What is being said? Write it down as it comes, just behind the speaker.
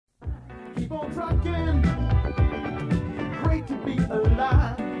Keep on trucking. Great to be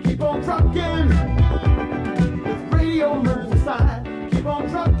alive. Keep on trucking. With Radio Merseyside. Keep on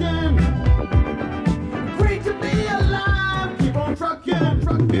trucking. Great to be alive. Keep on trucking.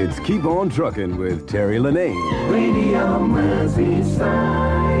 It's Keep on Truckin' with Terry Lennaine. Radio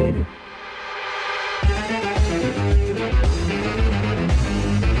Merseyside.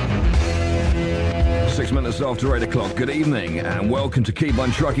 6 minutes after 8 o'clock. Good evening and welcome to Keep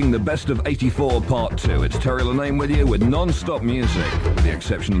on Trucking, the best of 84 part 2. It's Terry Lennaine with you with non-stop music, with the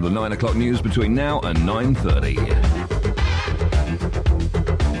exception of the 9 o'clock news between now and 9:30.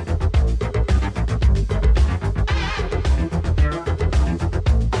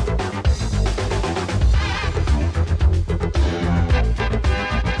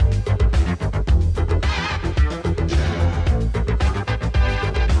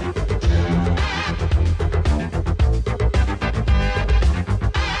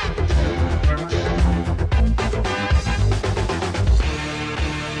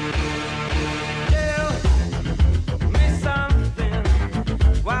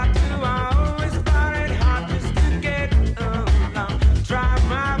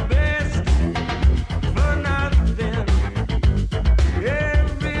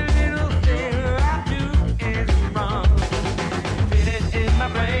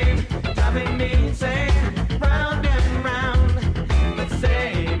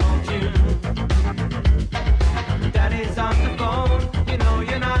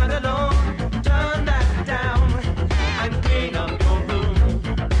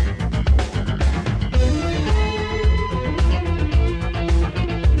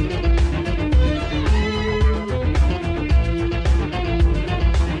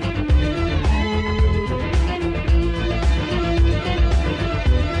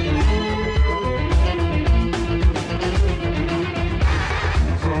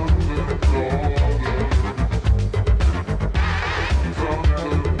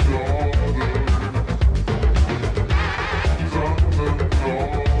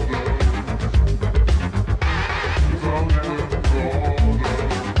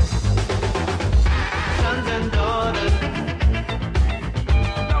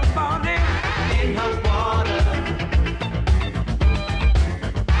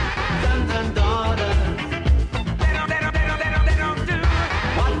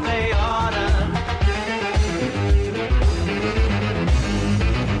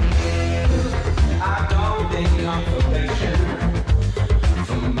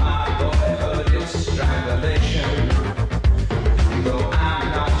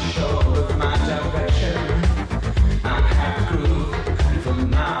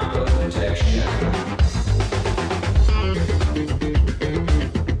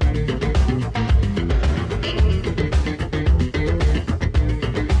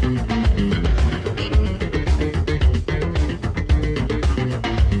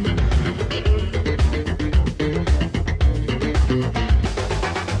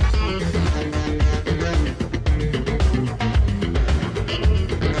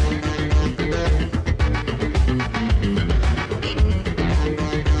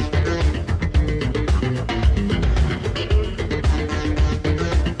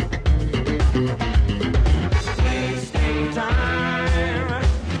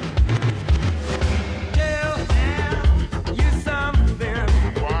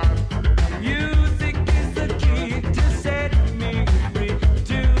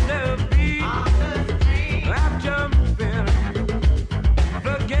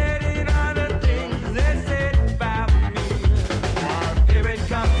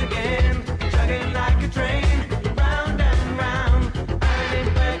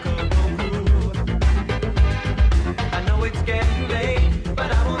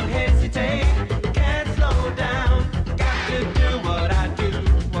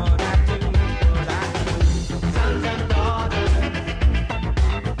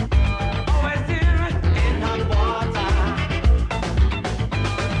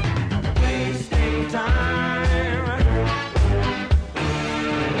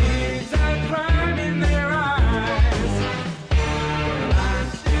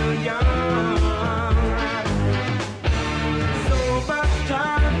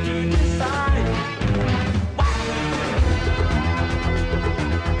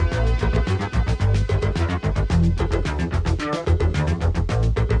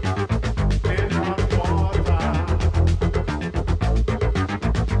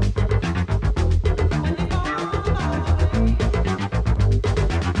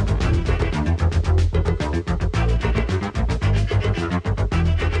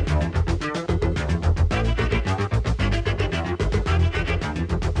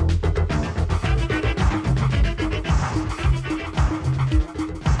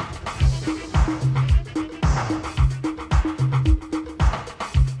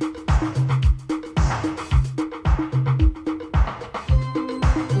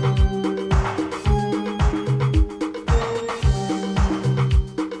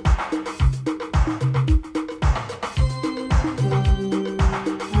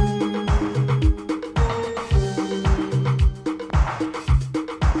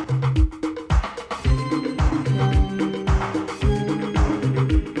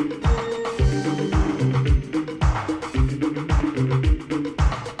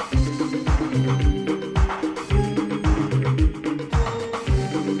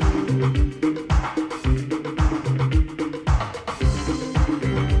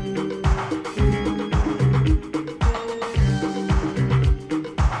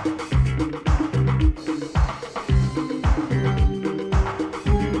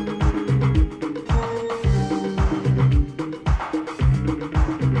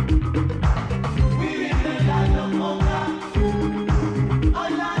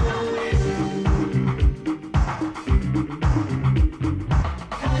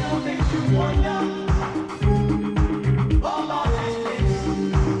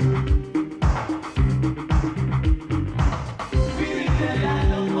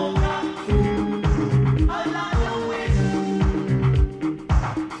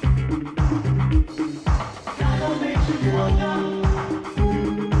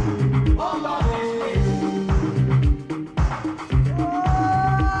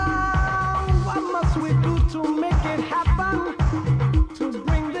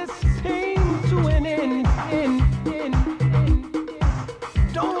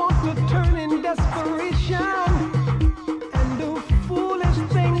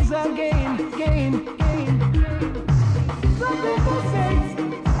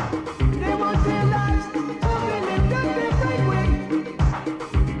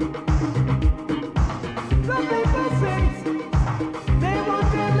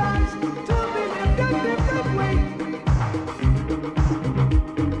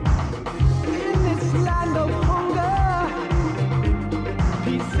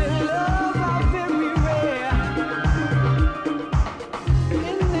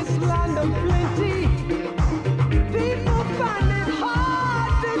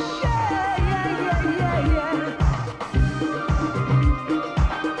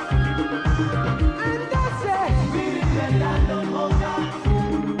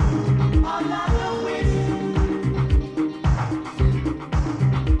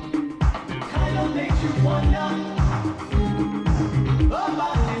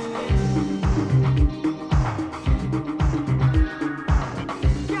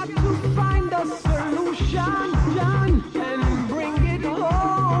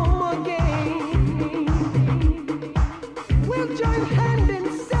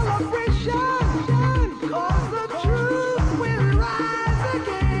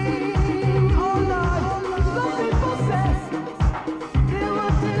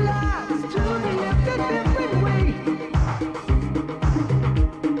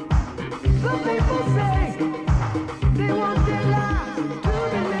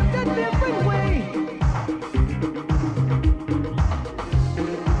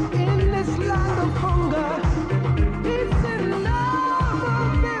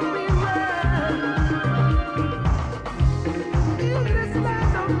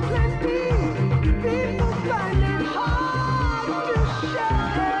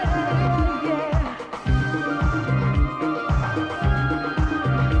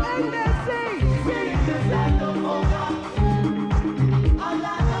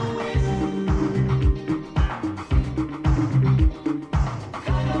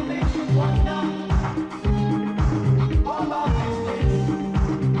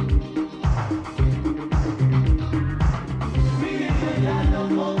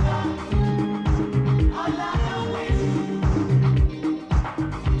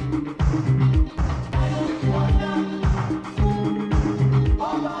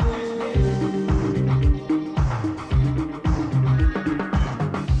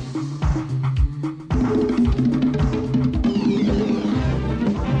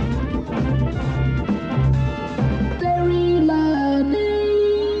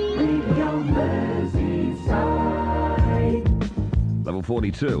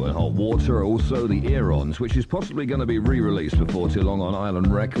 42 and Hot Water, also the Earons, which is possibly going to be re-released before too long on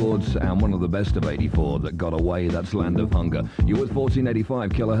Island Records, and one of the best of 84 that got away, that's Land of Hunger. You're with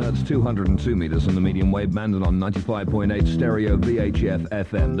 1485 kilohertz, 202 meters on the medium wave band, and on 95.8 stereo VHF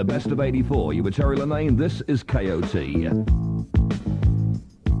FM. The best of 84. You with Terry Lennaine. This is KOT.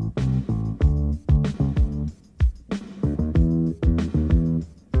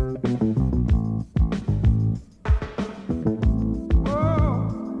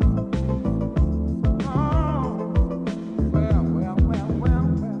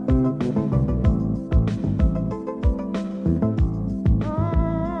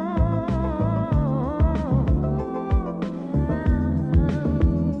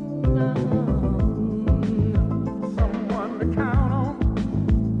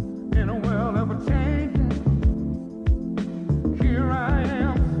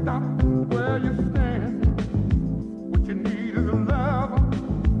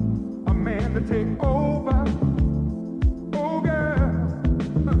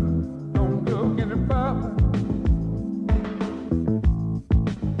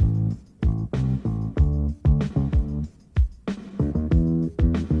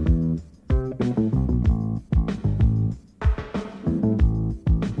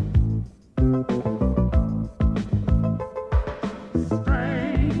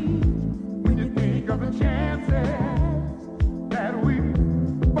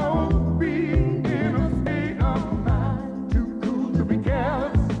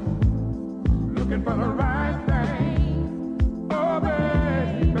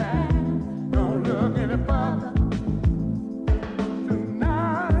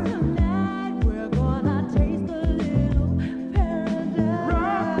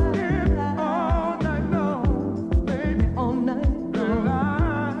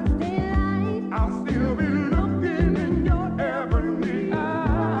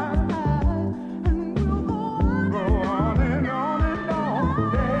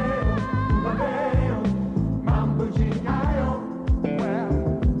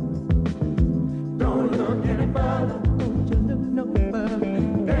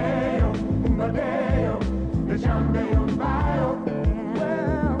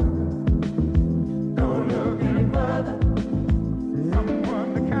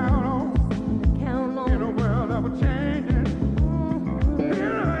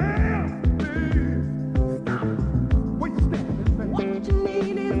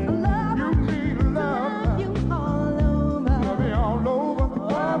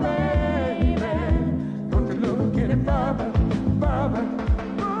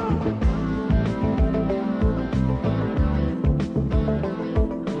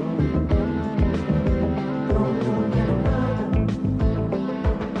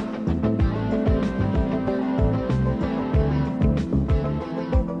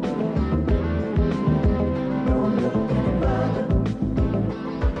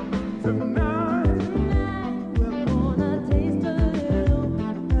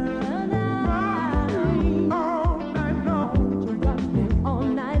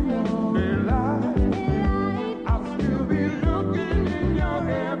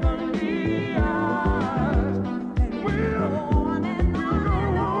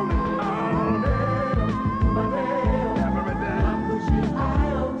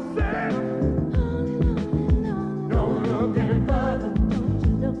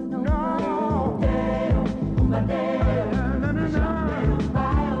 No.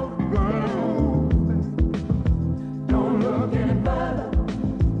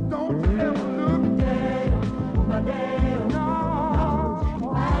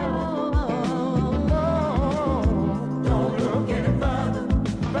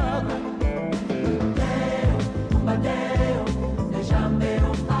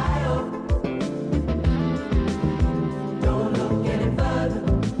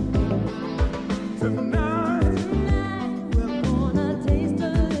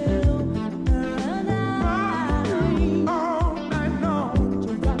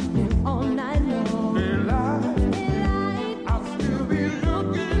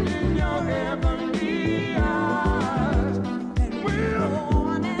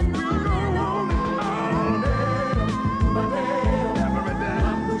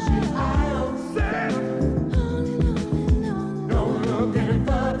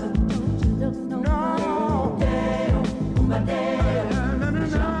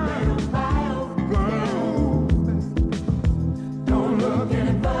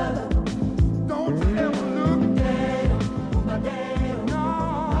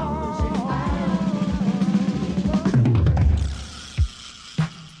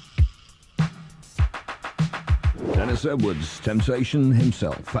 Chris Edwards, Temptation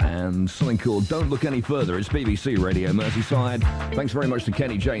himself, and something called Don't Look Any Further. It's BBC Radio Merseyside. Thanks very much to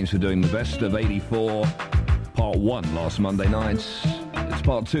Kenni James for doing the best of 84, part 1 last Monday night. It's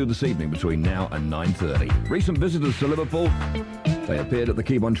part 2 this evening between now and 9:30. Recent visitors to Liverpool, they appeared at the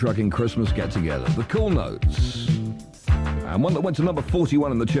Keep On Trucking Christmas get-together. The Cool Notes. And one that went to number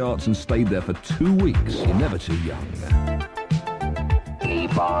 41 in the charts and stayed there for 2 weeks. You're never too young.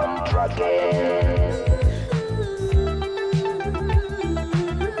 Keep on trucking.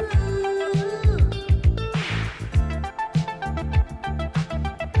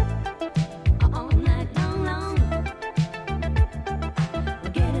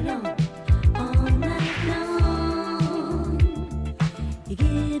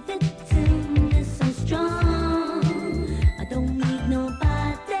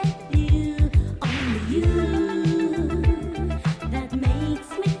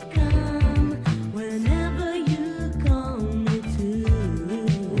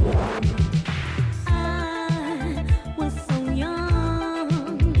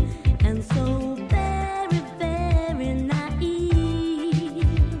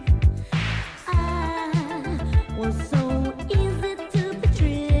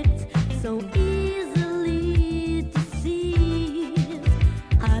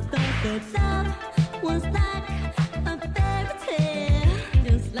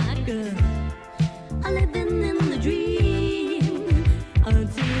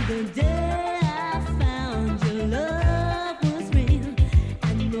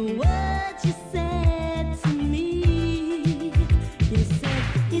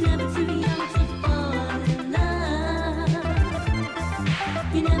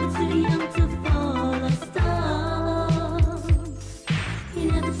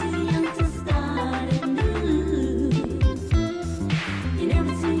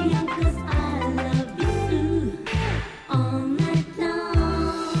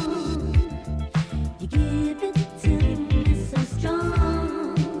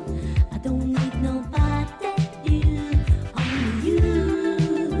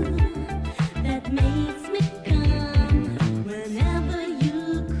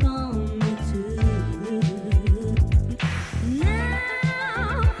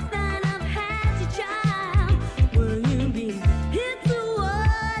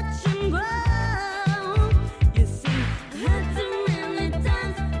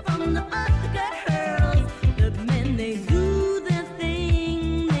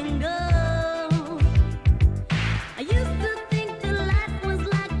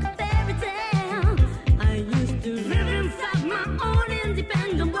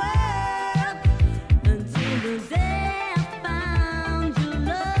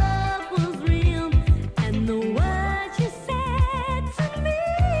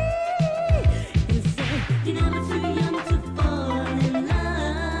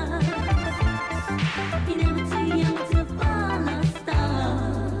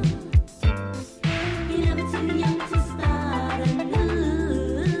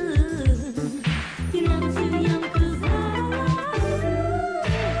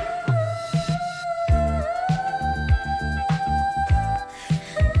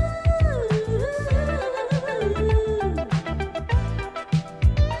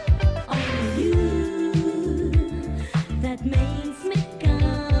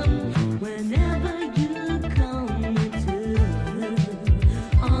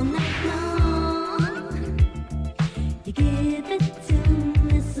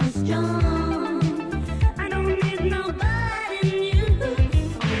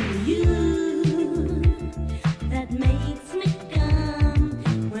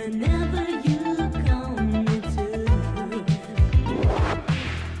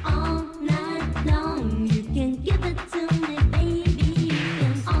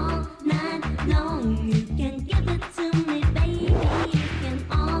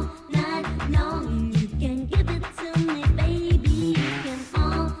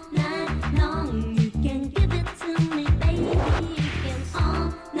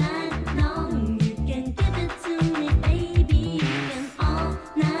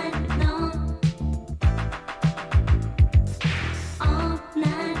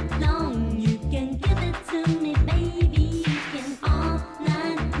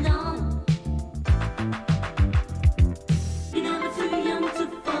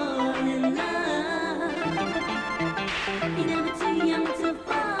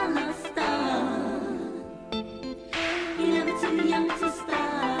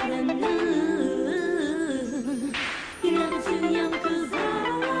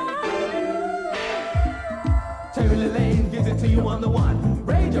 Lennaine gives it to you on the one.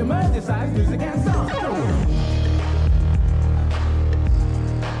 Radio Merseyside music and song.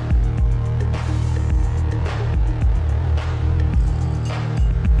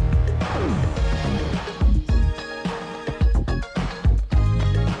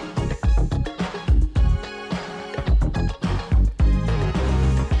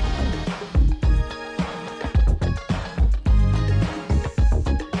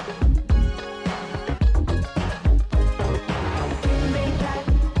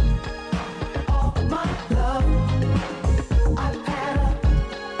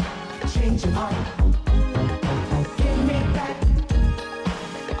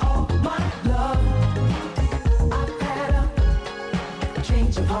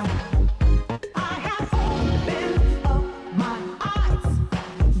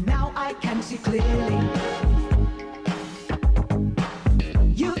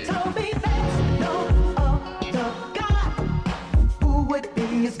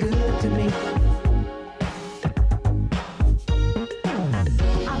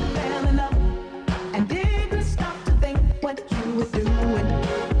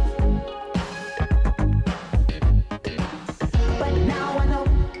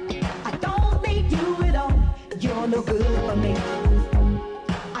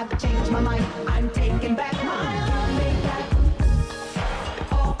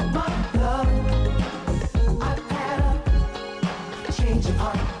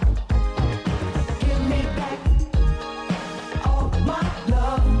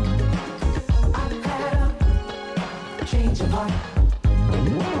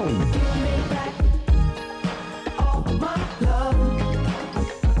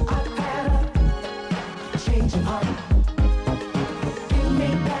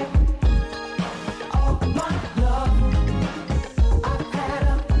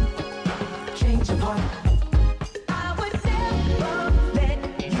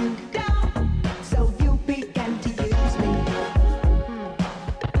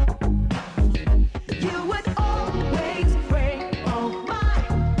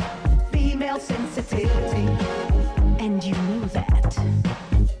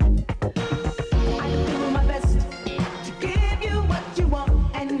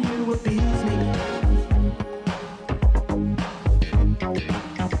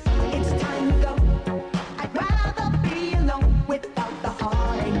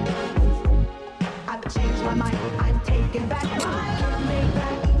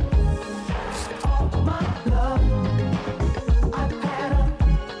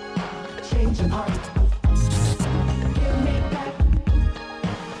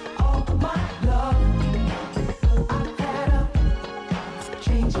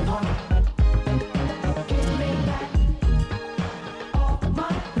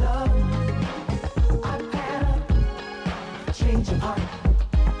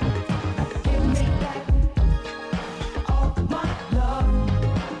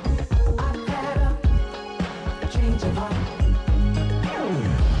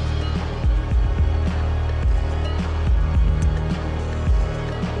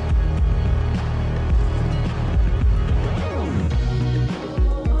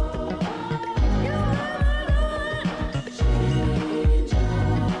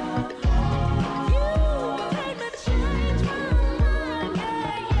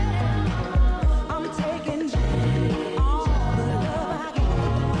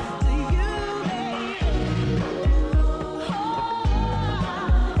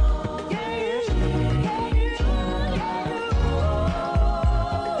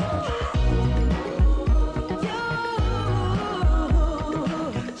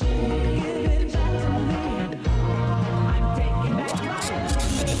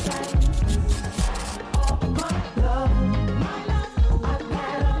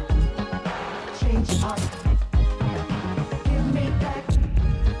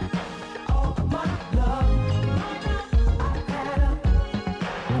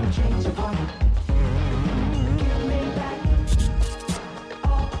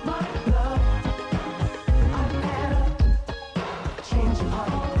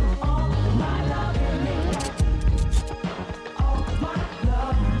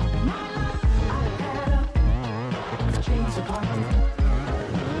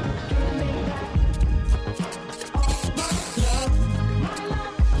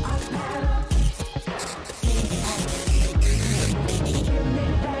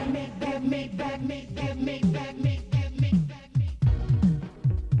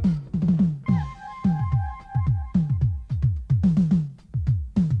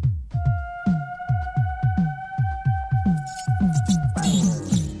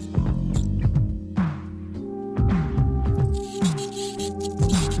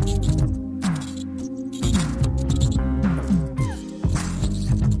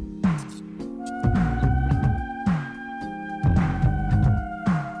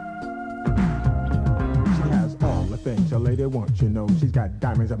 They want you know she's got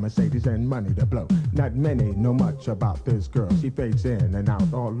diamonds, a Mercedes, and money to blow. Not many know much about this girl. She fades in and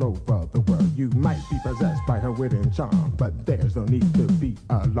out all over the world. You might be possessed by her wit and charm, but there's no need to be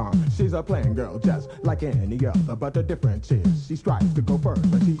alarmed. She's a plain girl just like any other, but the difference is she strives to go first,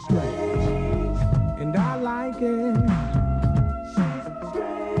 but she's strange, and I like it. She's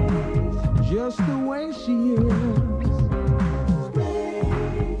strange, just the way she is.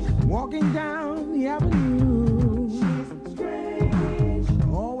 Walking down the avenue,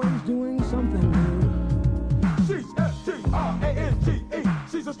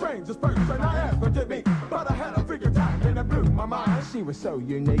 she's the strangest person I ever did meet, but I had a figure time and it blew my mind. She was so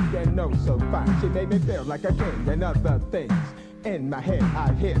unique and oh so fine. She made me feel like a king and other things. In my head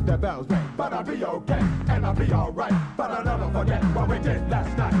I hear the bells ring, but I'll be okay and I'll be alright. But I'll never forget what we did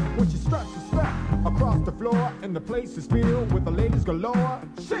last night. When she struts a strap across the floor and the place is filled with the ladies galore.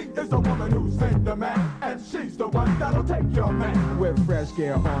 She is the woman who's in demand, and she's the one that'll take your man. With fresh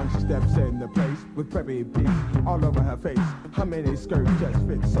gear on, she steps in the place with preppy beats all over her face. Her mini skirt just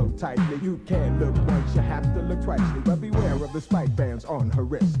fits so tightly, you can't look once, you have to look twice. But beware of the spike bands on her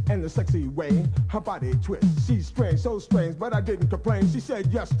wrist and the sexy way her body twists. She's strange, so strange, but I didn't complain. She said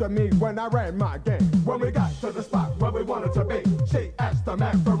yes to me when I ran my game. When we got to the spot where we wanted to be, she asked the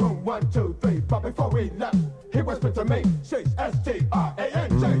man for room 123. But before we left, he whispered to me, she's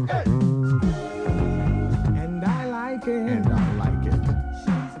S-T-R-A-N-J-A. And I like it. And I like it.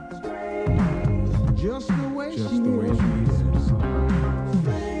 Just the way she is.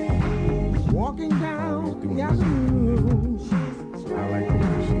 Walking down the avenue. I like the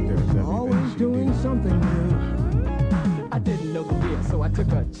way she does everything. Always doing something new. I didn't know the deal, so I took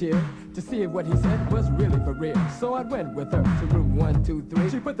a chill to see if what he said was really for real. So I went with her to room 123.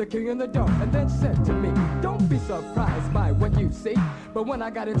 She put the key in the door and then said to me, don't be surprised by what you see. But when I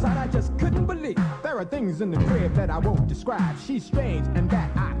got inside, I just couldn't believe. There are things in the crib that I won't describe. She's strange and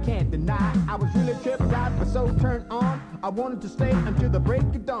that I can't deny. I was really tripped out but so turned on. I wanted to stay until the break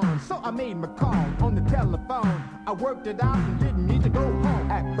of dawn. So I made my call on the telephone. I worked it out and didn't need to go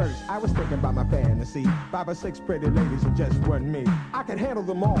home. At first, I was thinking about my fantasy. 5 or 6 pretty ladies and just one me. I could handle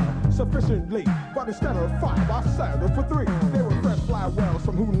them all sufficiently, but instead of 5, I settled for 3. They were fresh fly wells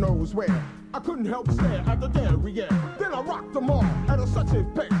from who knows where. I couldn't help stare at the dairy. Then I rocked them all at a such a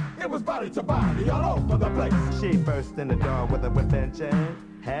pace. It was body to body all over the place. She burst in the door with a whip and chain.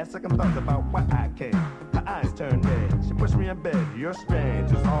 Had second thoughts about why I came. Her eyes turned red. She pushed me in bed. You're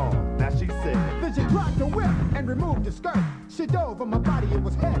strange, is all that she said. Then she dropped the whip and removed the skirt. She dove on my body, it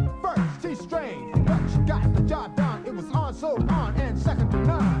was head first. She's strange, but she got the job done. It was on, so on, and second to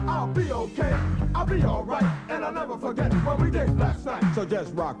none. I'll be okay, I'll be alright, and I'll never forget what we did last night. So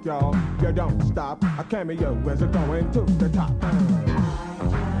just rock, y'all, you don't stop. A cameo as it going to the top.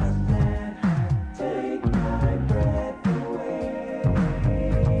 Take my breath away.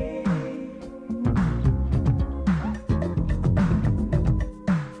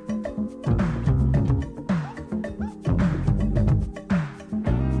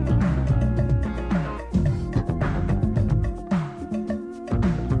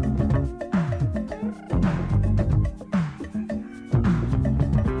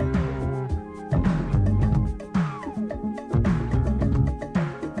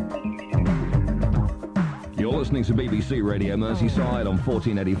 Listening to BBC Radio Merseyside on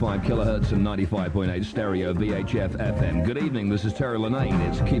 1485 kilohertz and 95.8 stereo VHF FM. Good evening, this is Terry Lennaine.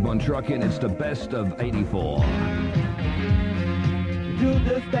 It's Keep on Truckin', it's the best of 84. To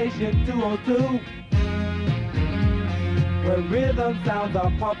the station 202, where rhythm sounds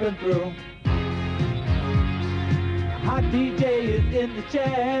are pumping through. Hot DJ is in the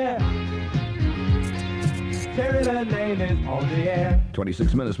chair. Terry Lennaine is on the air.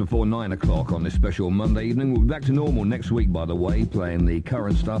 26 minutes before 9 o'clock on this special Monday evening. We'll be back to normal next week, by the way, playing the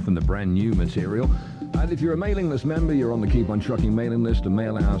current stuff and the brand new material. And if you're a mailing list member, you're on the Keep on Trucking mailing list. A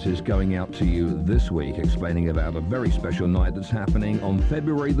mail out is going out to you this week, explaining about a very special night that's happening on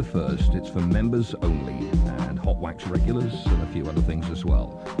February the 1st. It's for members only, and Hot Wax regulars and a few other things as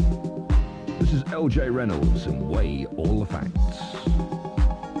well. This is LJ Reynolds and Weigh All the Facts.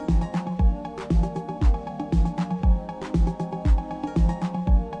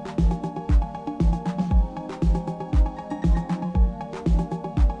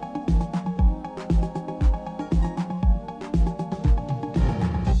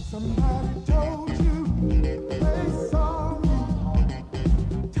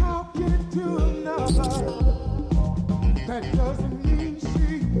 That doesn't mean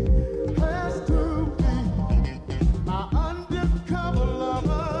she has to be my undercover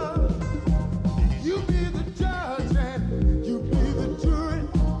lover. You be the judge and you be the jury.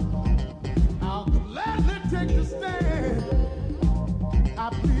 I'll gladly take the stand. I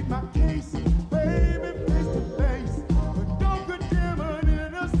plead my case, baby, face to face. But don't condemn an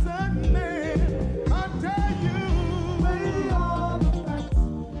innocent man. I tell you, weigh all the facts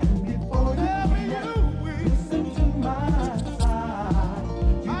before you listen to my side.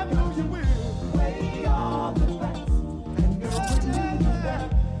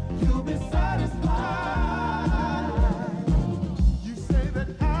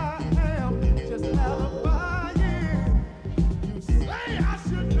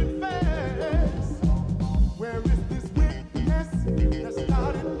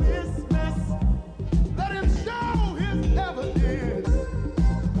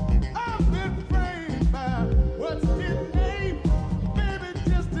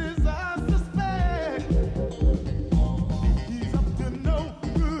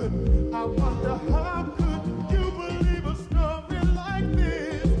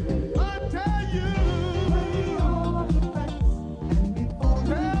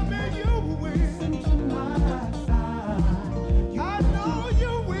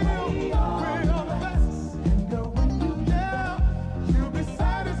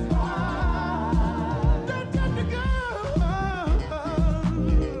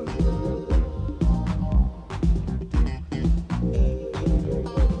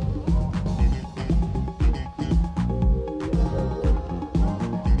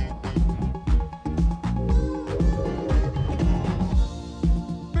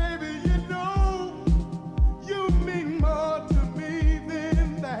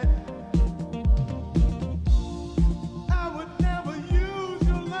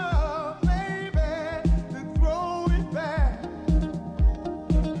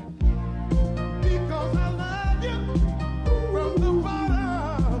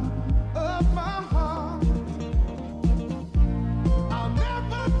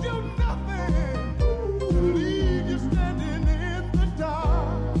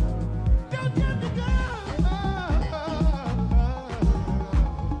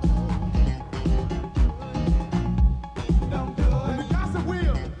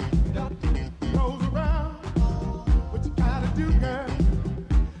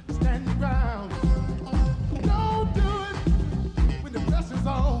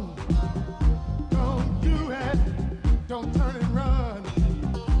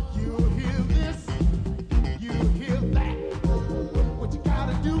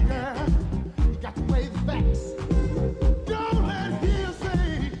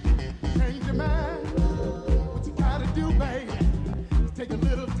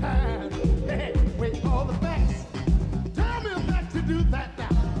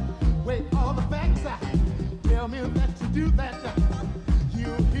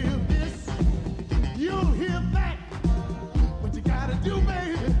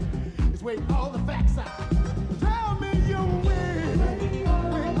 weigh all the facts out. Tell me you will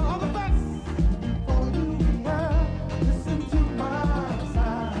weigh all the facts for you, girl. Listen to my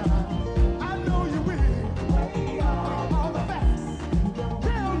side. I know you will weigh all the facts.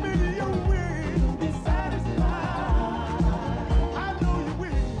 Tell me you will be satisfied. I know you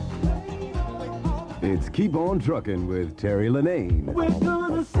will weigh all the facts. It's Keep On Truckin' with Terry Lennaine. We're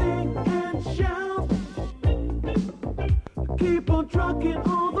gonna sing and shout. Keep on trucking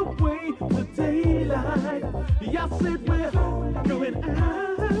all the way to daylight. Y'all said we're going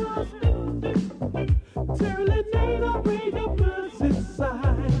out. Terry Lennaine on Radio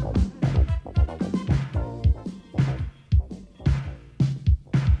Merseyside.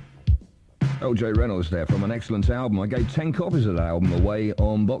 LJ Reynolds there from an excellent album. I gave 10 copies of that album away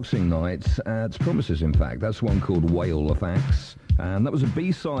on Boxing Night at Promises, in fact. That's one called Whale of Facts. And that was a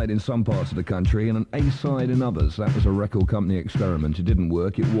B-side in some parts of the country and an A-side in others. That was a record company experiment. It didn't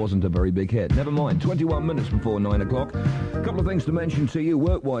work. It wasn't a very big hit. Never mind. 21 minutes before 9 o'clock. A couple of things to mention to you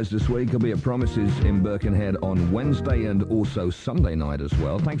work-wise this week. I'll be at Promises in Birkenhead on Wednesday and also Sunday night as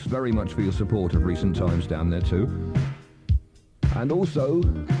well. Thanks very much for your support of recent times down there too. And also,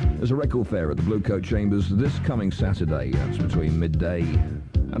 there's a record fair at the Blue Coat Chambers this coming Saturday. That's between midday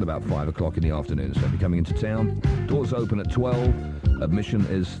and about 5 o'clock in the afternoon. So if you're coming into town, doors open at 12. Admission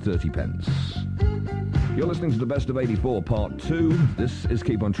is 30 pence. You're listening to the Best of 84 Part 2. This is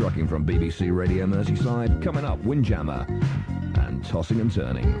Keep On Trucking from BBC Radio Merseyside. Coming up, Windjammer and Tossing and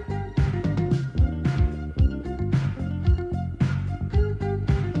Turning.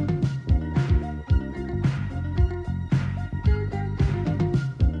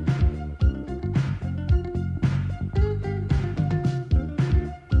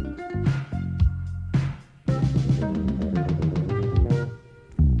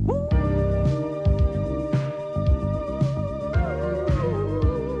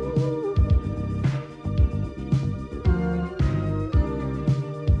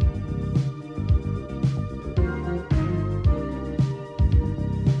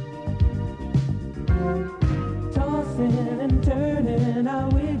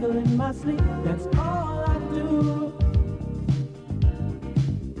 That's all I do.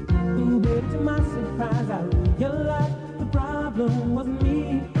 Ooh, baby, to my surprise, I realized the problem was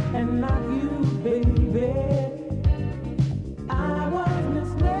me and not you, baby. I was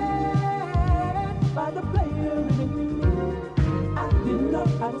misled by the player in me. I didn't know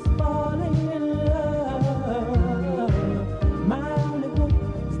I was falling in love. My only hope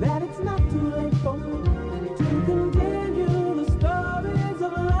is that it's not too late for me to continue the stories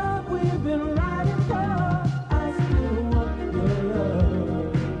of love we've been writing for. I still want your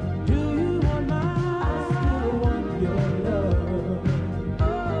love. Do you want mine? I still want your love.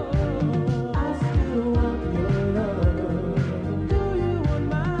 Oh, I still want your love. Do you want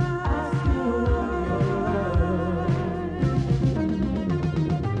mine? I still want your love.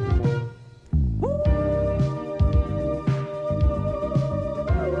 Woo!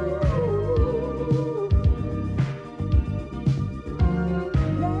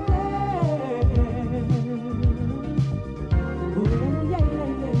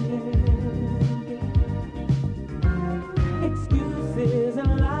 Excuses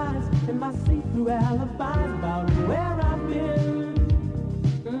and lies in my see-through alibis about where I've been.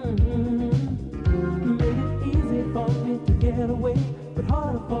 Made it easy for me to get away, but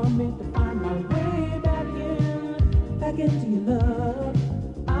harder for me to find my way back into your love.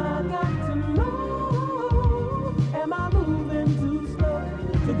 I got to know, am I moving too slow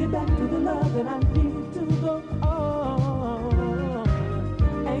to get back to the love that I need to go on?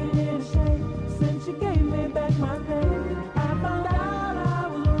 Ain't it a shame since you gave me back my name? I found out I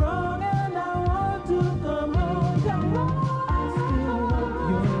was wrong and I want to come home, come home. I still want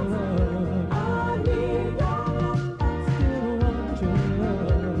your love. I need your love. I still want your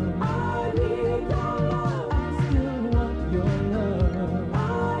love. I need your love. I still want your love. I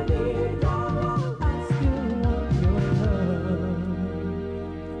need your love. I still want your love.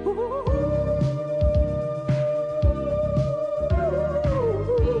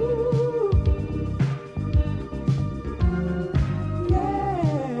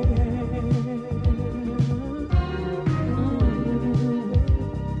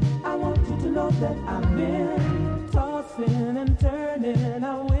 I want you to know that I've been tossing and turning,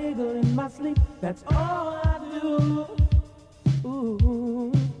 I wiggle in my sleep. That's all I do.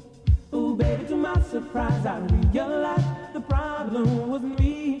 Ooh, ooh, baby, to my surprise, I realized the problem was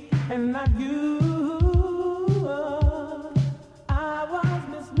me and not you. I was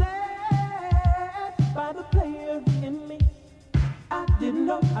misled by the player in me. I didn't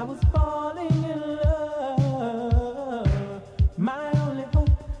know I was falling in love. My only hope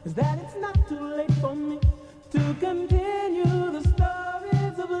is that it's not for me to continue the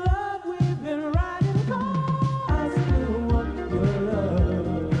stories of love we've been writing. I still want your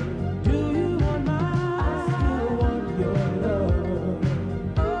love. Do you want mine? I still want your love.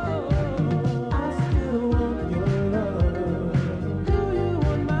 Oh, I still want your love. Do you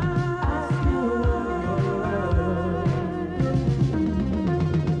want mine? I still want your love.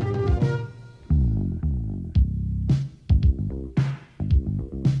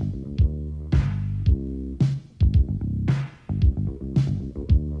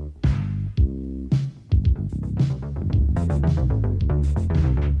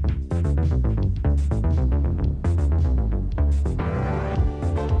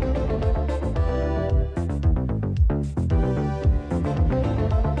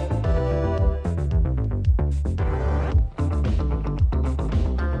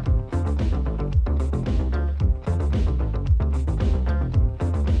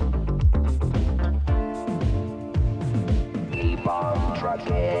 Keep on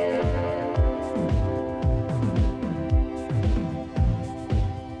trucking.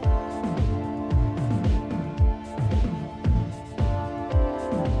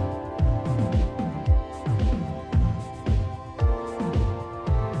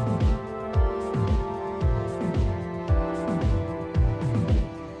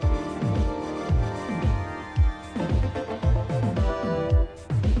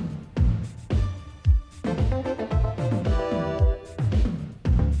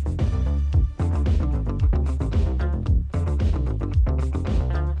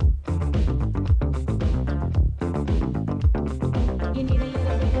 You need a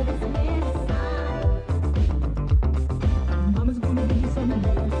little bit of this medicine. Mama's gonna give you some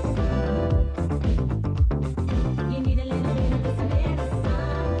medicine. You need a little bit of this medicine.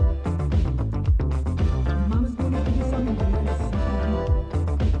 Mama's gonna give you some medicine.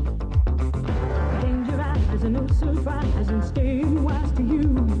 Danger eyes and no surprise and staying wise to you.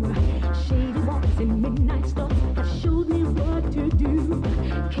 Shady walks and midnight stalks have showed me what to do.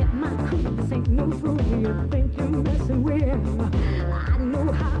 Kept my cool, this ain't no fool you think you're messing with. I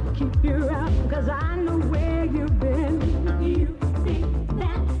know how to keep you out, cause I know where you've been. You think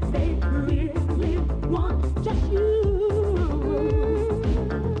that they really want just you.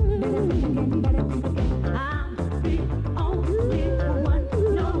 Better think again, better think again. I'm the only one who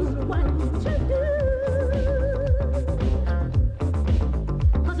knows what to do.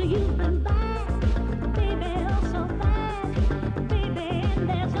 Cause you've been bad, baby, oh so bad, baby, and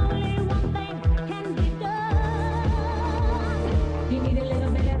there's only one thing can be done. You need a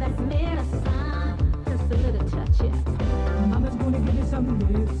little bit of that medicine, just a little touch, yeah. Mama's gonna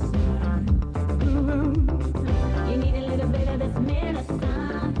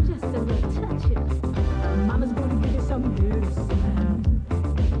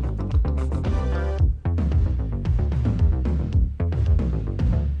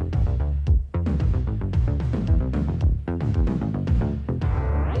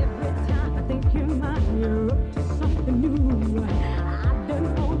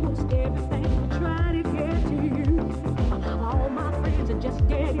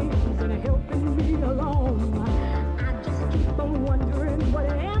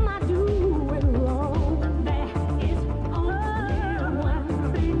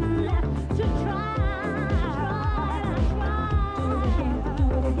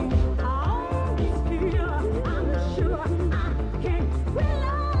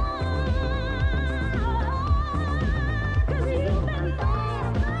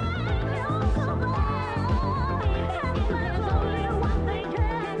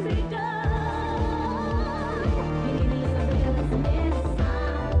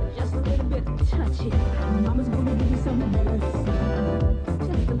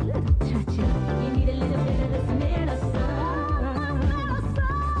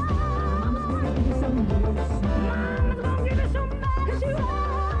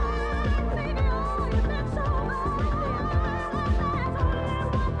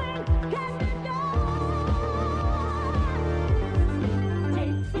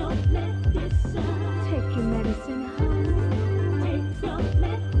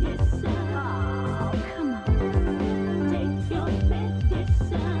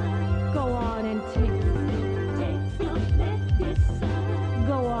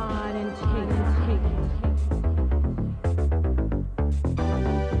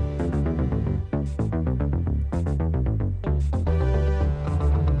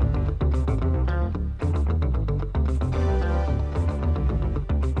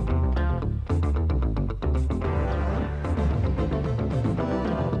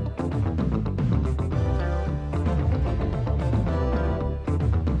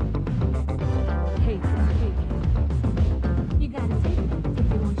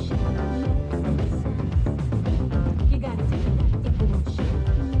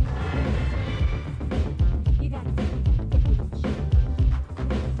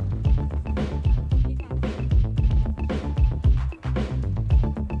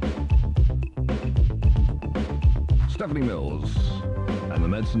Stephanie Mills and the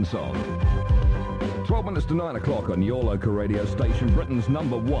Medicine Song. 12 minutes to 9 o'clock on your local radio station, Britain's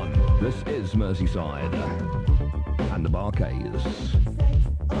number one. This is Merseyside and the Barcades.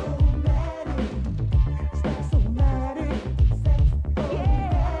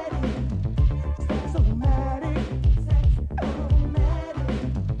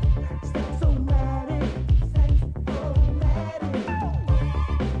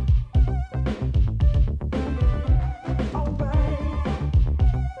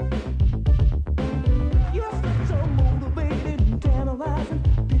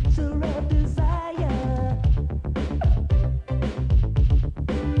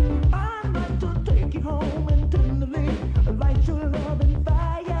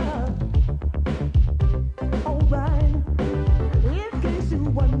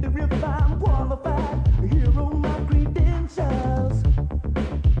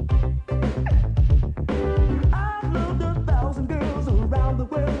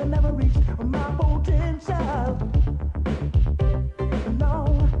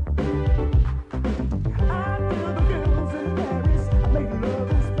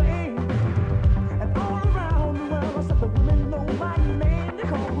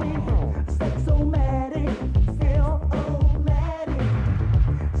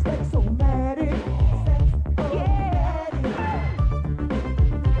 So mad.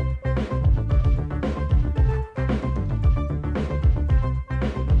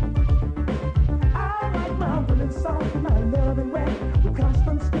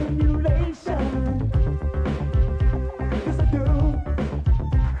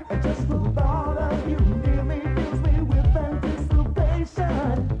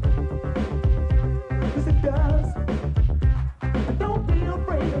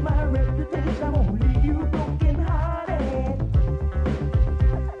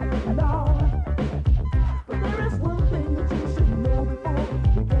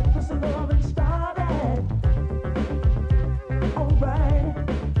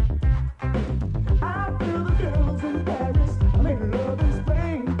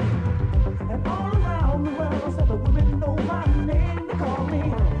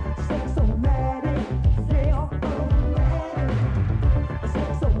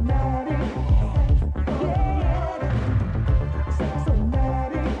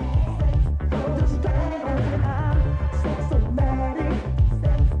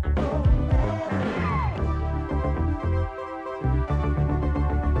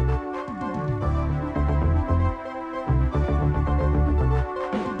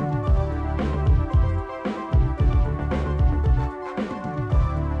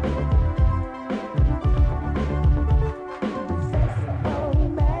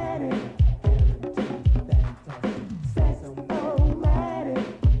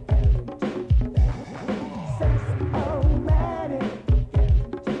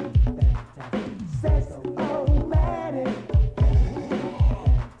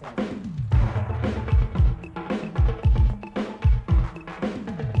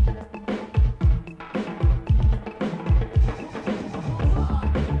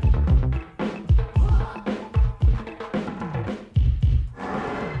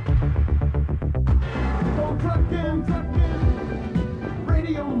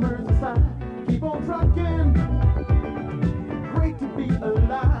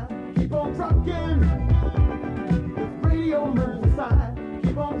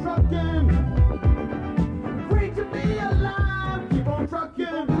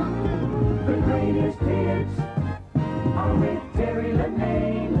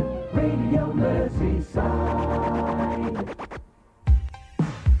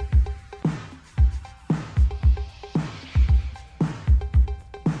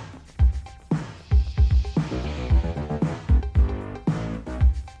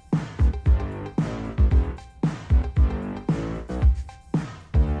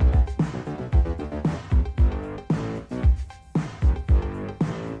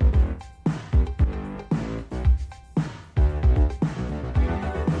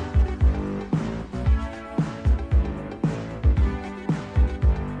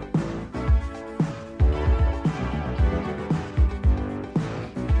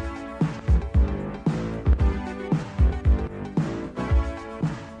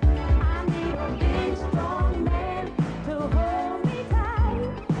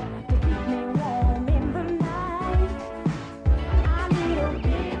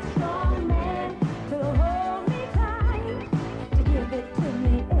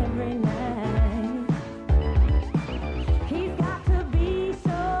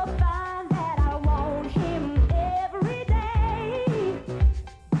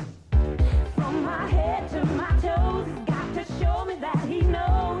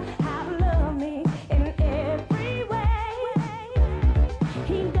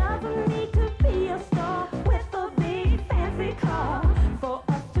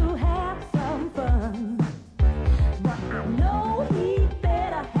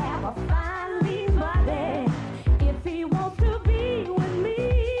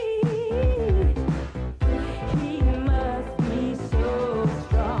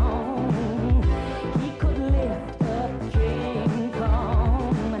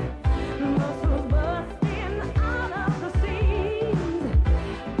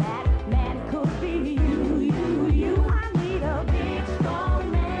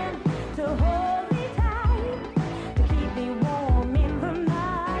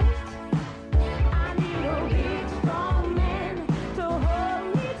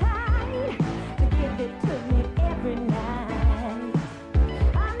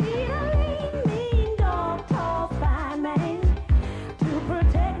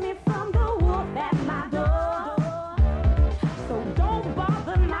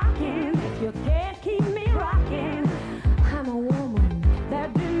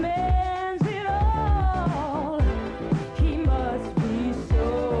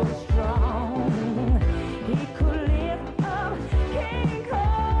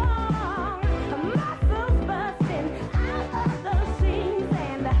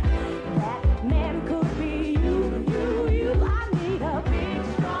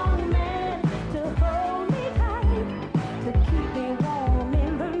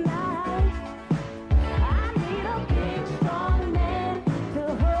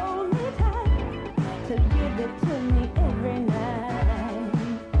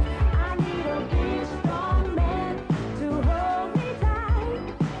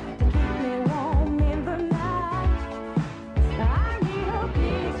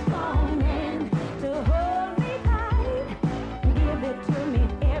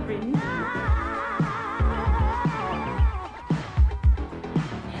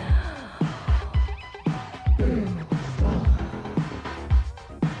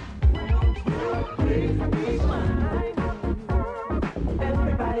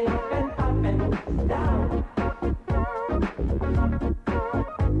 Everybody up and down.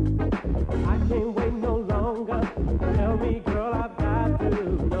 I can't wait no longer. Tell me, girl, I've got to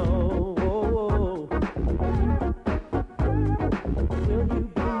know. Will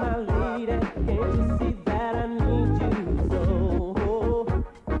you be my lady? Can't you see that I need you so?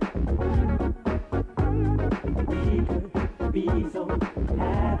 We could be so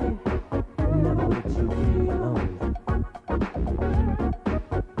happy. Never would you be alone.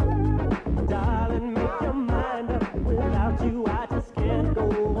 Darling, make your mind up. Without you, I just can't go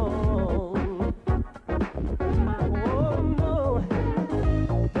on. Oh no,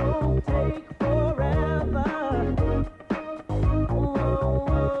 don't take forever. Oh,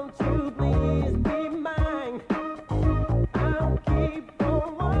 won't you please be mine? I'll keep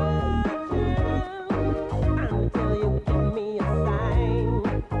on watching until you give me a sign.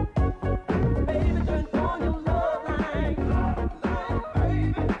 Baby, turn on your love light.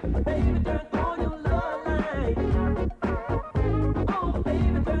 Baby, turn on your love light. Oh,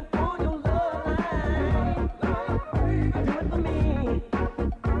 baby, turn on your love light. Do it for me.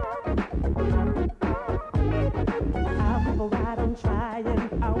 I'll have a ride on trying.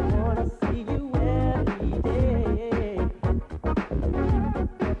 I wanna see you every day.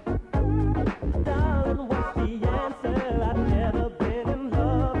 Darling, what's the answer? I've never been in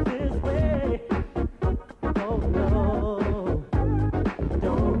love this way. Oh no,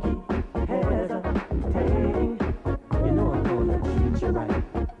 don't keep hesitating. You know I'm gonna treat you right.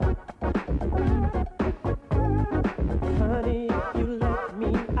 Honey, if you let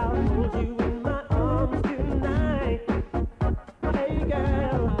me, I'll hold you in my arms tonight. Hey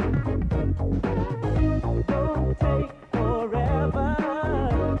girl, don't take forever.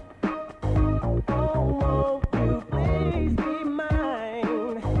 Oh, won't you please be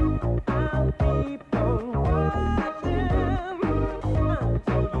mine? I'll keep on watching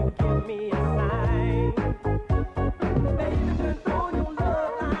until you give me a sign. Baby, turn on your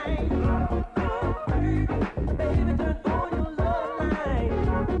love light. Baby, turn on your love light.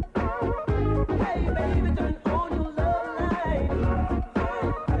 Hey, baby, turn on your love light.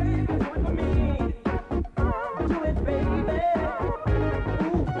 Do it for me. Do it, baby.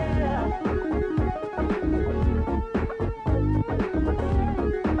 Ooh, yeah.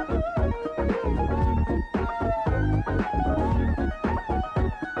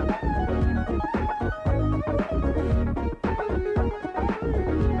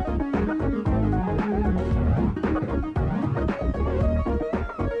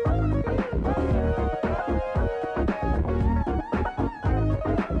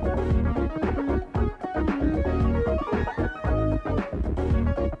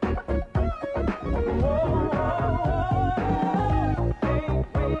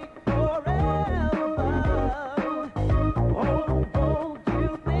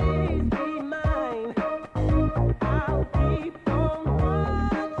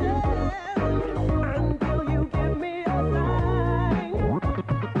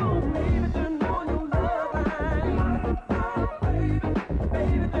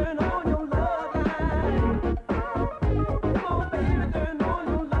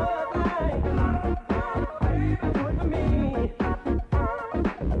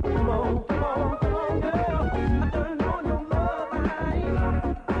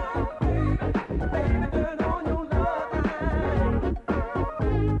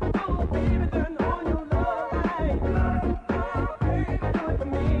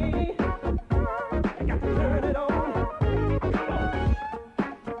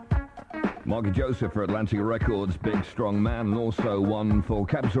 Marky Joseph for Atlantic Records, Big Strong Man, and also one for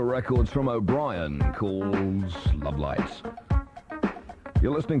Capitol Records from O'Brien called Love Lights.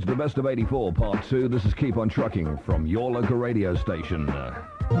 You're listening to the Best of 84 Part 2. This is Keep on Trucking from your local radio station.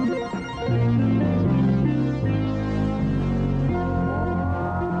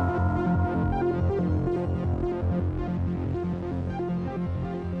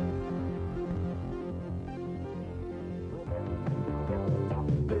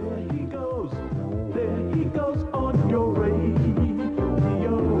 There he goes on your radio.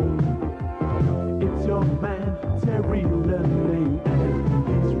 It's your man, Terry Lennaine, and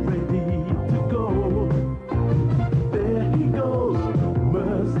he's ready to go. There he goes,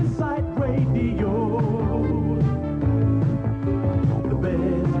 Merseyside Radio. The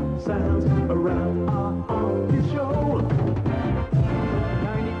best sounds around are on his show.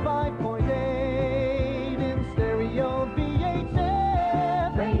 95.8 in stereo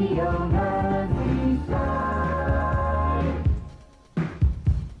VHF Radio Merseyside.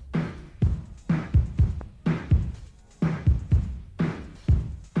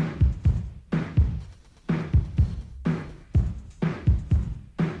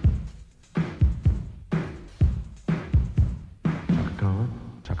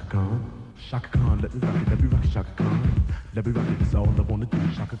 Shaka Khan, let me rock it, Shaka Khan. Let me rock it, that's all I wanna do.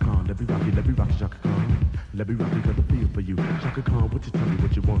 Shaka Khan, let me rock it, Shaka Khan. Let me rock it, cause I feel for you. Shaka Khan, what you tell me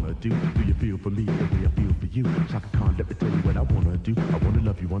what you wanna do? Do you feel for me the way I feel for you? Shaka Khan, let me tell you what I wanna do. I wanna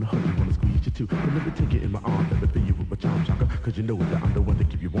love you, wanna hug you, wanna squeeze you too. But let me take it in my arms, let me fill you with my charm, Shaka. Cause you know that I'm the one to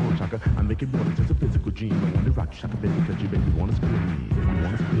keep you warm, Shaka. I make it more than just a physical dream. I wanna rock you, Shaka, baby, cause you make me wanna scream. Make me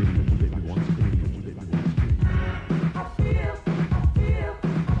wanna scream, you make me wanna scream.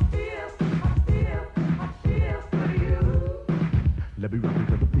 Let me rock it,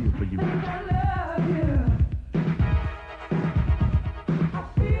 cause I feel for you. I love you. I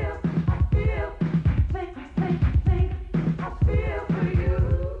feel, think, I feel for you.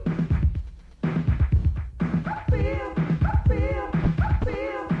 I feel,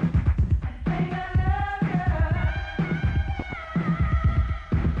 think I love you.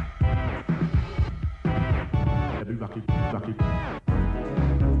 Let me rock it, rock it.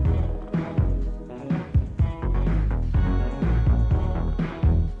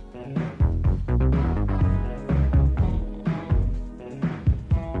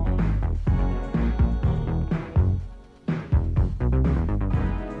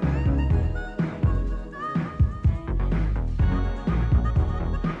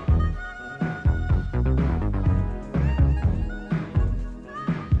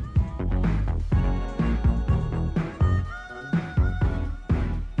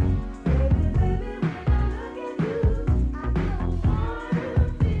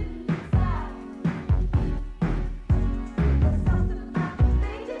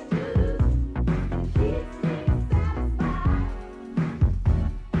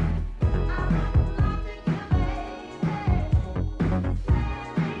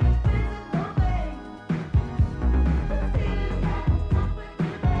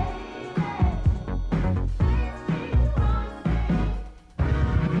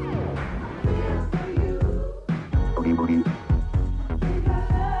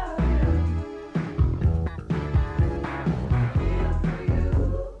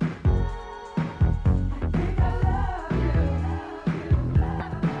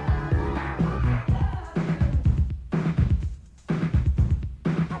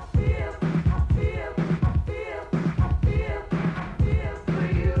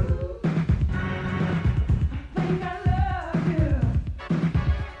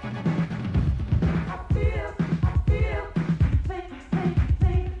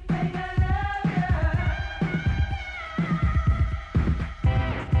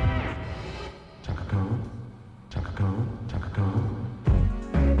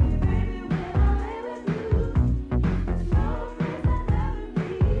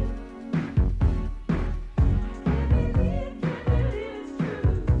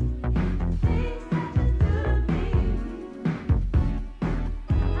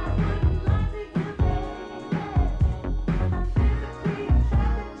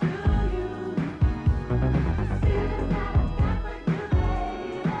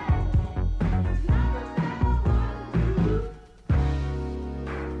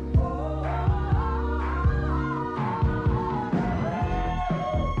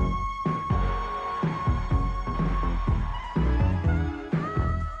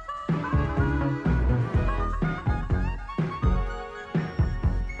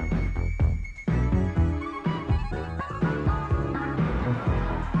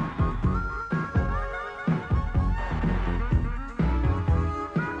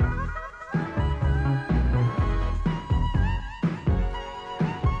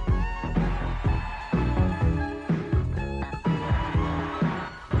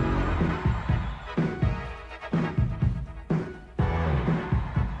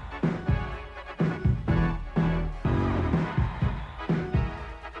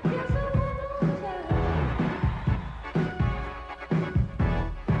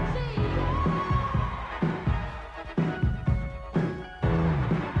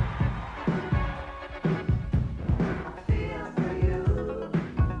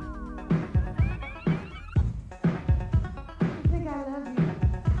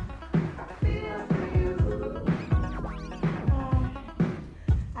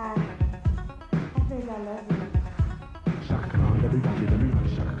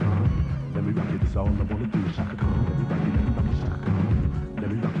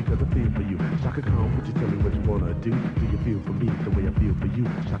 Do you feel for me the way I feel for you?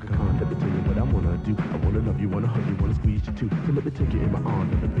 Shaka Khan, let me tell you what I wanna do. I wanna love you, wanna hug you, wanna squeeze you too. So let me take you in my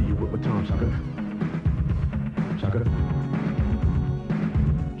arms, let me fill you with my charm, Shaka. Shaka.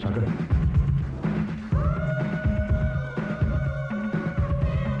 Shaka.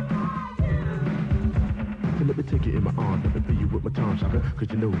 So let me take you in my arms, let me fill you with my tongue, shaka. Cause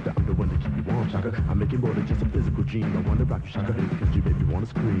you know that I'm the one to keep you warm, shaka. I make it more than just a physical dream. I wanna rock you, shaka, cause you make me wanna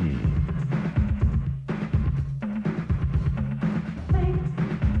scream.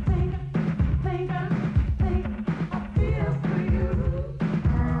 I feel for you.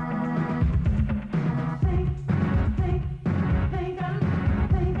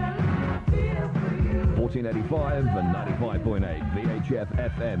 1485 and 95.8 VHF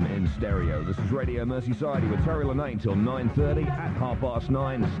FM in stereo. This is Radio Merseyside with Terry Lennaine till 9:30 at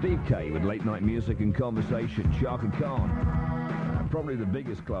 9:30. Steve K with late night music and conversation. Truckin KOT. Probably the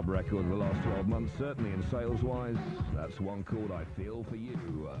biggest club record of the last 12 months, certainly in sales wise. That's one called I Feel For You.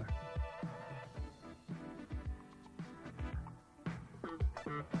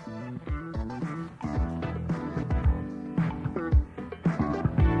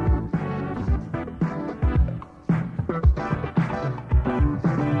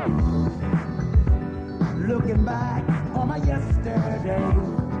 Looking back on my yesterday,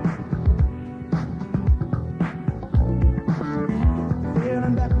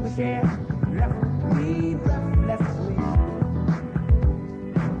 feeling that we shared left me breathlessly.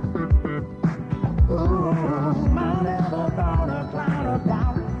 Ooh, I never thought a cloud of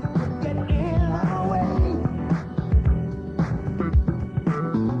doubt would get in our way.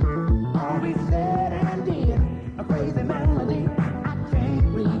 All we said and did, a crazy melody I can't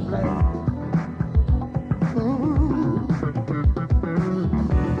replay.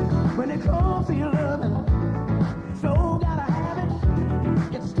 When it comes to your loving, so gotta have it.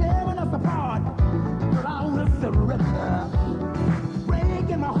 It's tearing us apart, but I will surrender.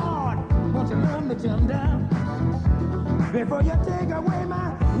 Breaking my heart, won't you love me tender? Before you take away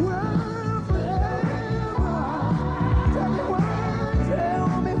my world forever. Tell me why, tell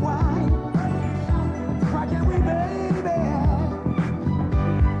me why. Why can't we, baby?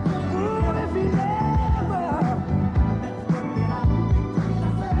 Ooh, if you never.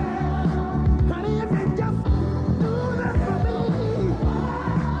 Honey, if you just do this for me.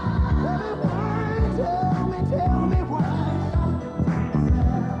 Baby, why? Tell me why.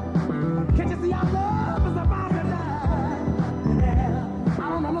 Can't you see our love is about to die? I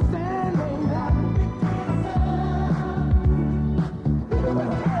don't understand, baby.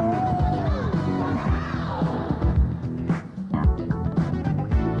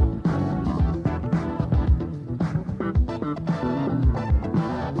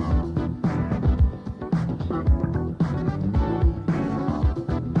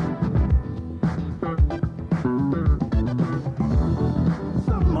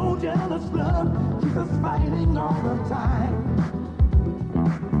 Some more jealous blood keeps us fighting all the time.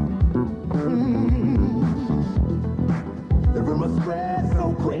 The rumors spread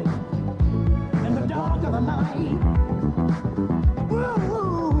so quick in the dark of the night. Woo,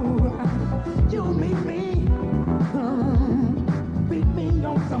 you meet me, beat me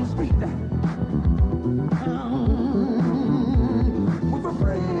on some street. With a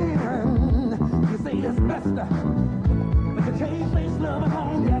friend, you say it's best, but you can't place love at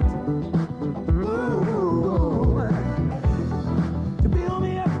home yet. Ooh, to build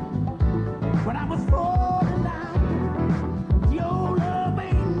me up when I was falling down. Your love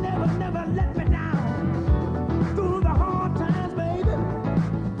ain't never let me down. Through the hard times, baby,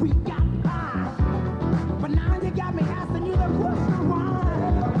 we got by. But now you got me asking you the question why.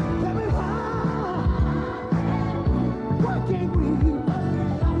 Tell me why can't we?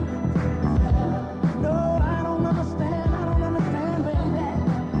 No, I don't understand, baby.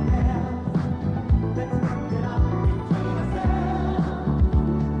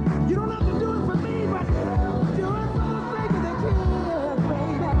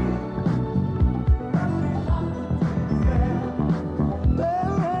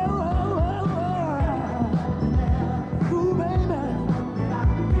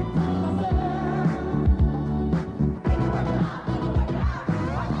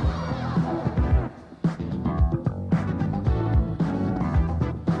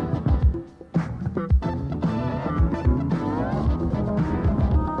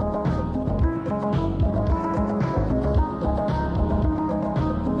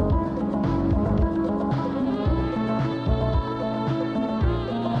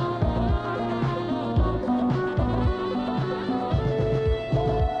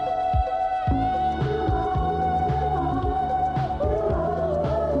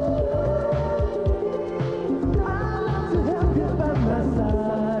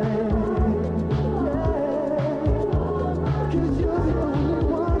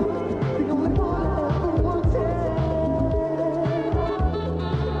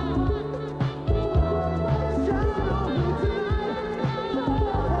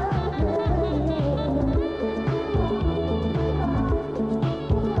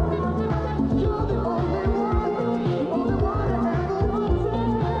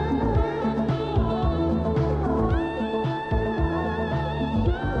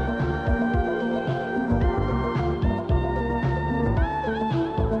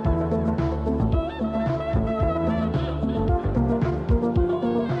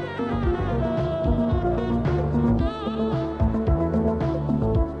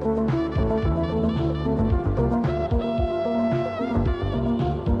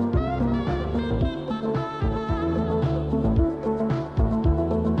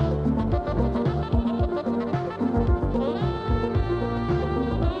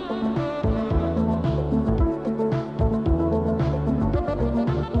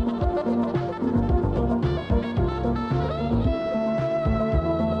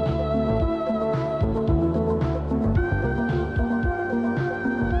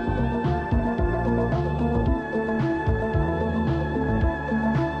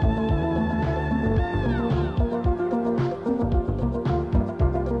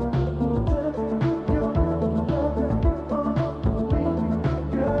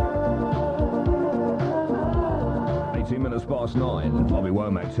 9. Bobby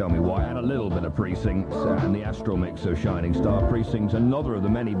Womack, Tell Me Why, and a little bit of Precinct, and the Astral mix of Shining Star. Precinct, another of the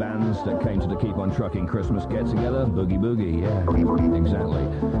many bands that came to the Keep On Trucking Christmas get-together. Boogie Boogie, yeah. Boogie Boogie. Exactly.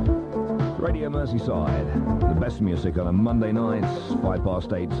 Radio Merseyside, the best music on a Monday night,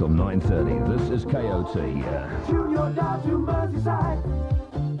 8:05 till 9:30. This is KOT. Junior down to Merseyside.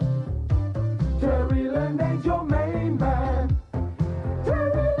 Terry Lennaine's your main man.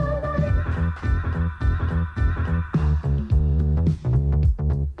 Terry Lennaine.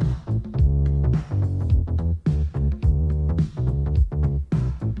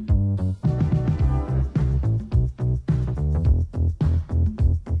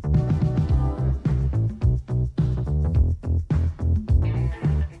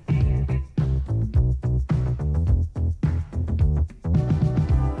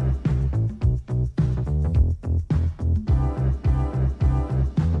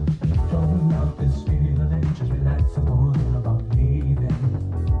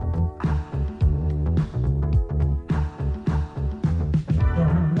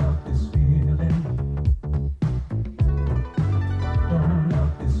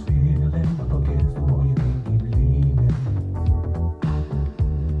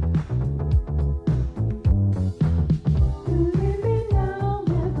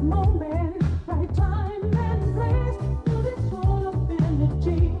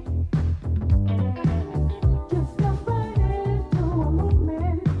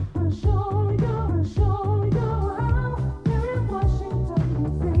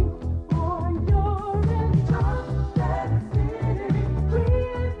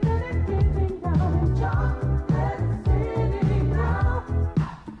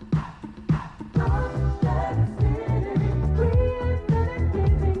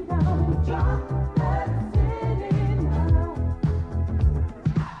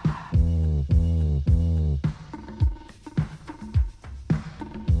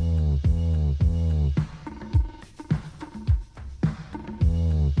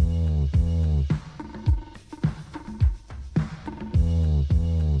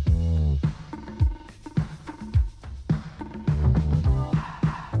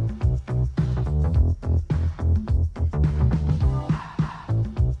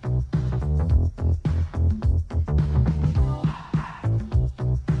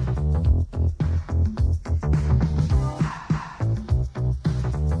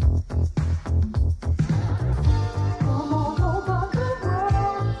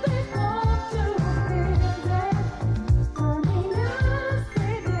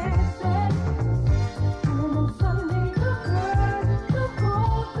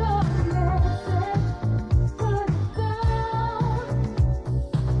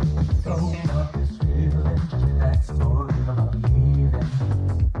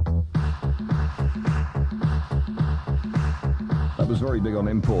 Very big on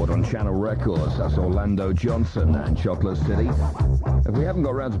import on Channel Records. That's Orlando Johnson and Chocolate City. If we haven't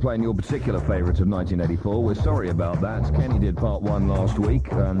got around to playing your particular favourite of 1984, we're sorry about that. Kenny did part 1 last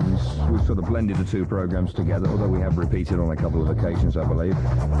week, and we've sort of blended the two programmes together, although we have repeated on a couple of occasions, I believe.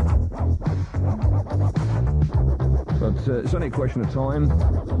 But it's only a question of time.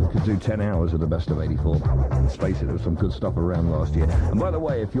 We could do 10 hours of the best of 84. Let's face it, there was some good stuff around last year. And by the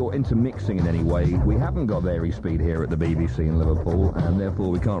way, if you're into mixing in any way, we haven't got vary speed here at the BBC in Liverpool, and therefore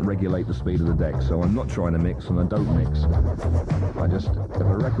we can't regulate the speed of the deck. So I'm not trying to mix, and I don't mix. If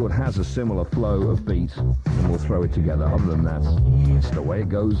a record has a similar flow of beat, then we'll throw it together. Other than that, it's the way it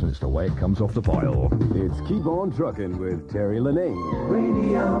goes, and it's the way it comes off the file. It's Keep On Truckin' with Terry Lennaine.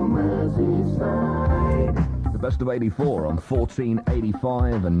 Radio Merseyside. The best of 84 on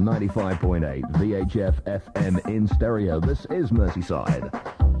 1485 and 95.8 VHF FM in stereo. This is Merseyside.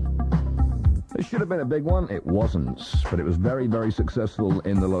 This should have been a big one. It wasn't, but it was very, very successful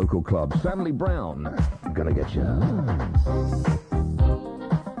in the local club. Stanley Brown, I'm gonna get you.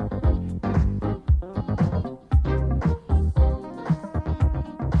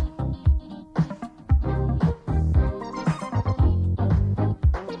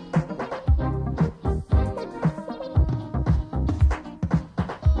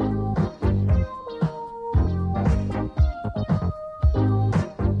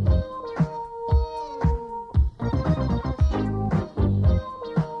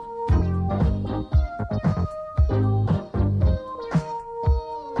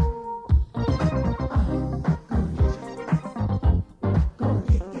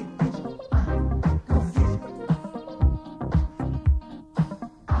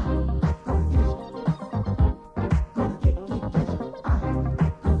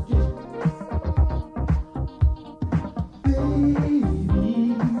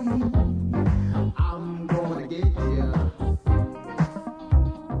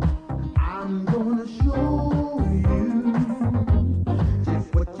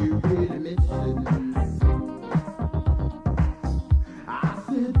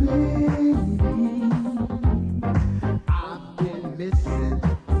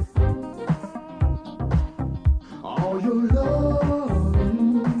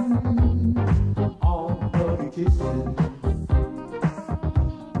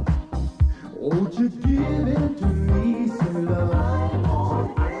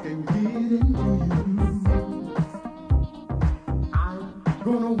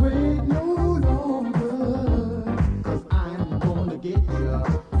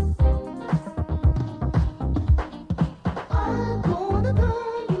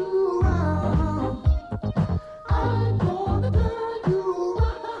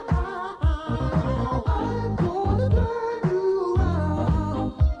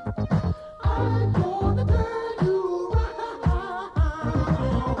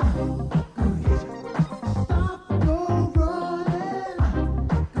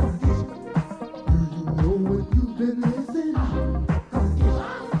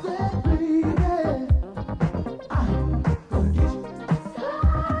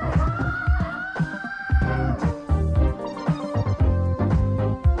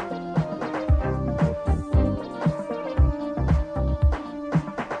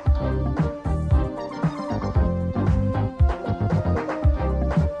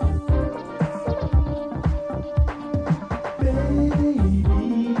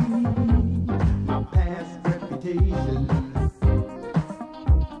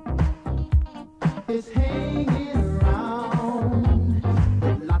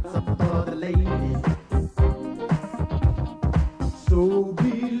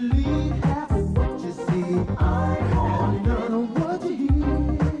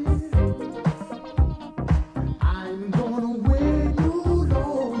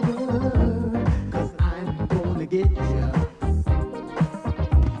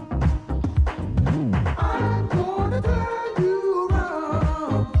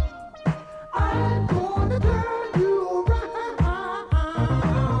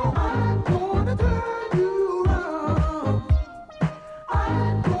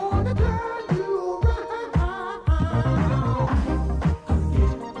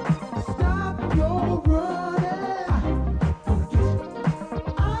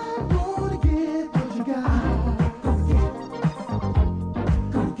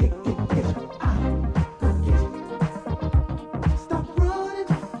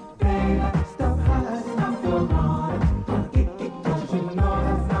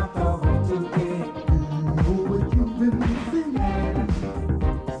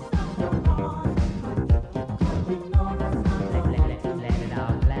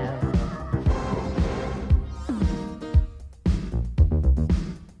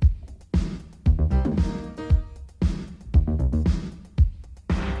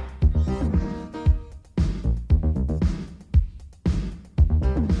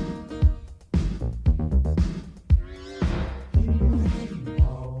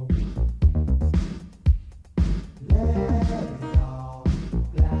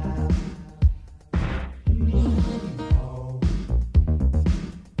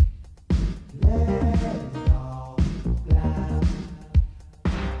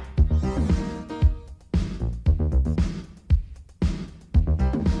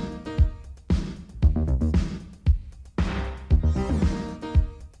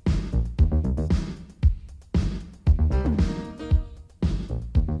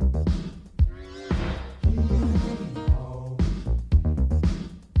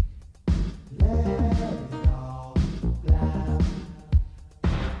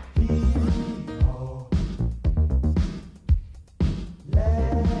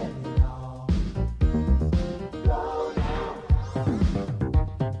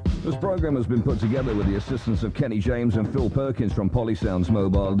 programme has been put together with the assistance of Kenni James and Phil Perkins from Polysounds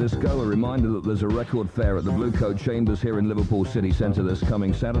Mobile Disco. A reminder that there's a record fair at the Blue Coat Chambers here in Liverpool City Centre this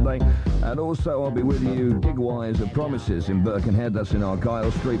coming Saturday. And also I'll be with you gig-wise at Promises in Birkenhead. That's in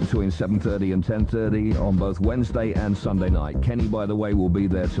Argyle Street between 7:30 and 10:30 on both Wednesday and Sunday night. Kenny, by the way, will be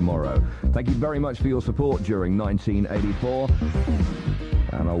there tomorrow. Thank you very much for your support during 1984.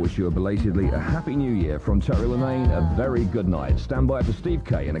 And I wish you belatedly a happy new year from Terry Lennaine. A very good night. Stand by for Steve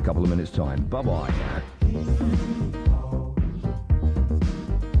K in a couple of minutes' time. Bye-bye.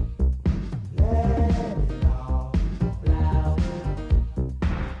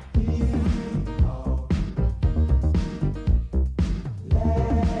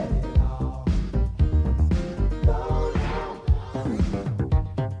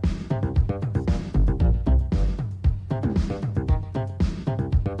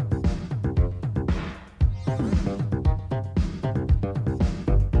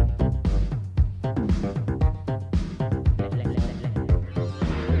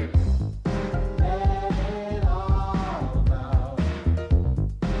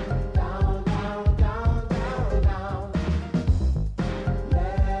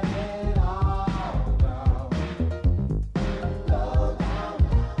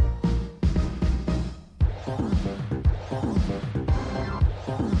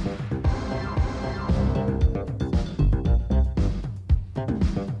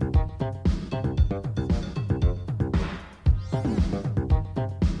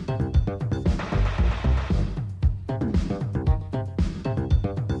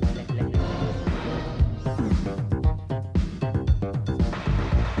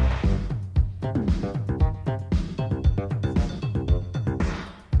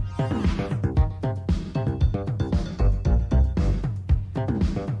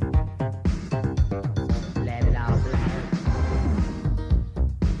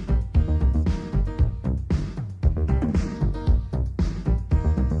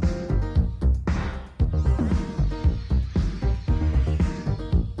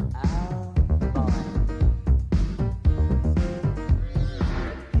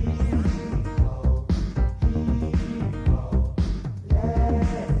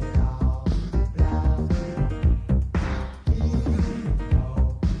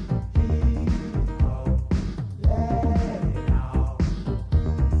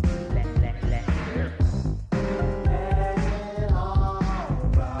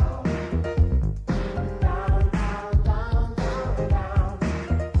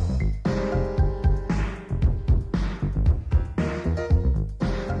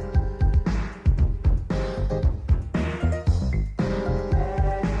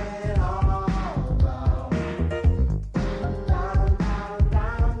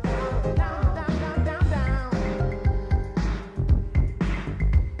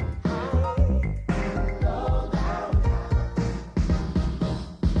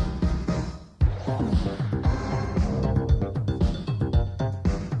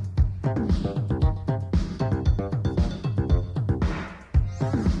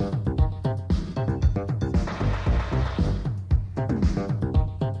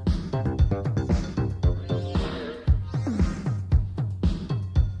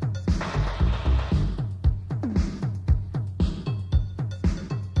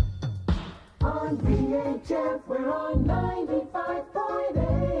 On VHF, we're on 95.8.